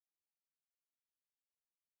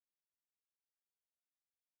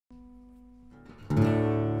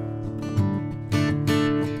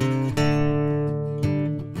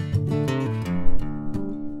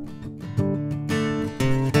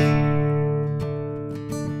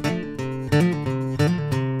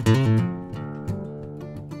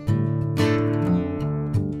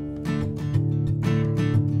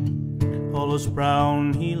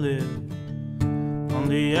Brown, he lived on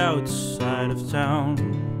the outside of town.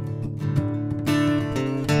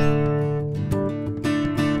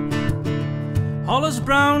 Hollis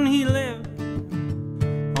Brown, he lived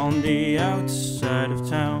on the outside of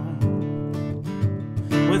town,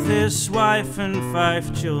 with his wife and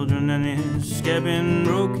 5 children, and his cabin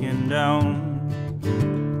broken down.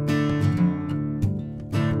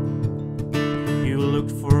 You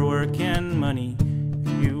looked for work and money,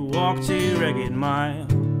 you walked a ragged mile.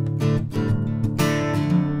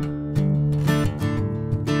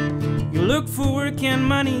 You looked for work and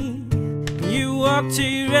money, you walked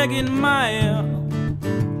a ragged mile.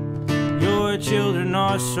 Your children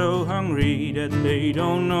are so hungry that they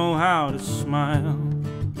don't know how to smile.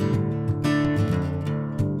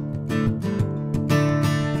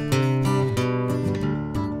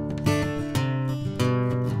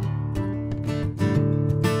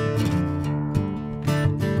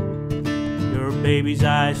 Your baby's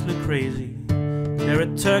eyes look crazy, they're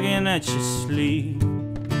tugging at your sleeve.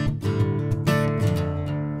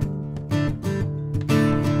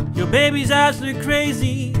 Your baby's eyes look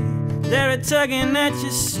crazy, they're tugging at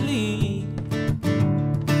your sleeve.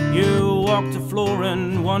 You walked the floor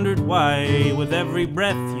and wondered why with every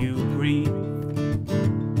breath you breathe.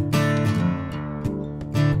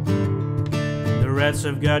 The rats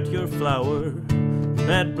have got your flower,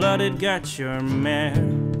 bad blooded got your mare.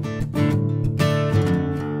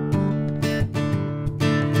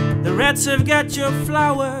 The rats have got your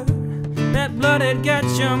flower, bad blooded got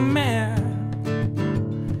your mare.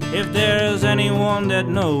 If there's anyone that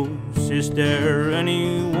knows, is there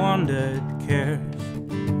anyone that cares?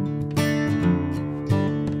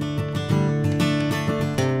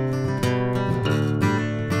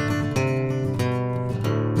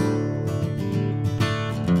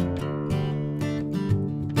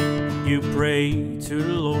 You pray to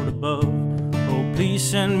the Lord above, oh please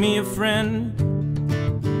send me a friend.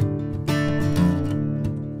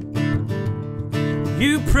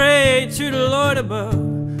 You pray to the Lord above,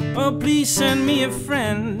 oh please send me a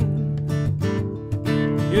friend.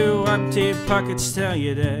 Your empty pockets tell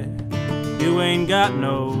you that you ain't got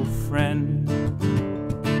no friend.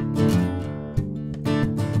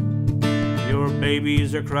 Your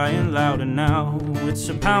babies are crying louder now, it's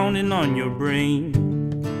a pounding on your brain.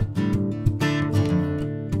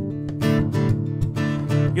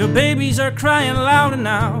 Your babies are crying louder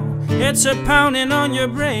now, it's a pounding on your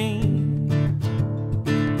brain.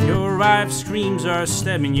 Your wife's screams are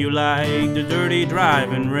stabbing you like the dirty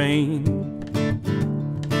driving rain.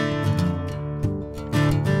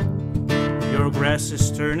 Your grass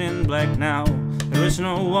is turning black now, there is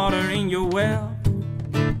no water in your well.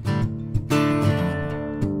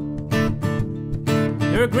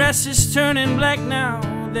 Your grass is turning black now,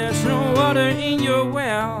 there's no water in your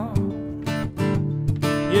well.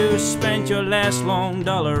 You spent your last long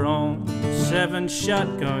dollar on 7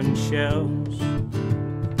 shotgun shells.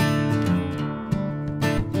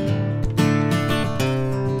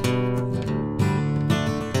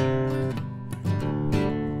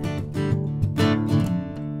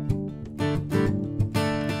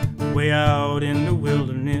 Way out in the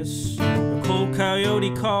wilderness, a cold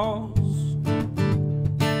coyote calls.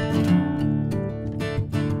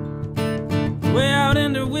 Way out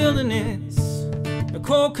in the wilderness, a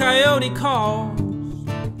cold coyote calls.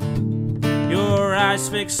 Your eyes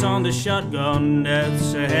fixed on the shotgun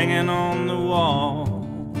that's hanging on the wall.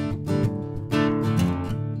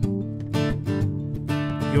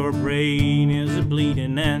 Your brain is a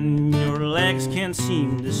bleeding and your legs can't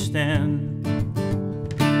seem to stand.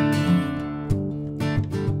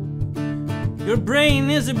 Your brain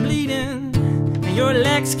is a bleeding and your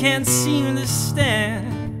legs can't seem to stand.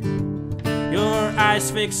 Your eyes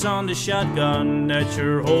fixed on the shotgun that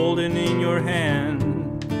you're holding in your hand.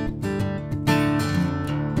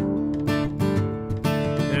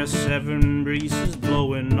 There's 7 breezes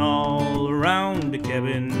blowing all around the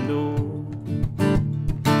cabin door.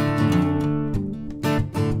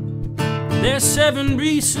 There's 7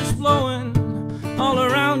 breezes blowing all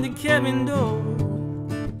around the cabin door.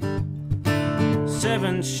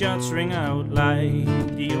 7 shots ring out like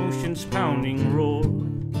the ocean's pounding roar.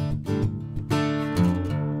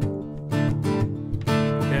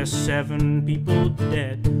 There's 7 people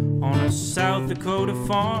dead on a South Dakota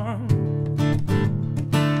farm.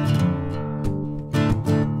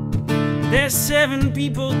 There's 7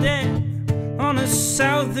 people dead on a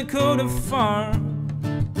South Dakota farm.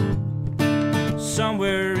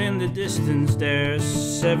 Somewhere in the distance there's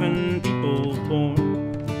 7 people born.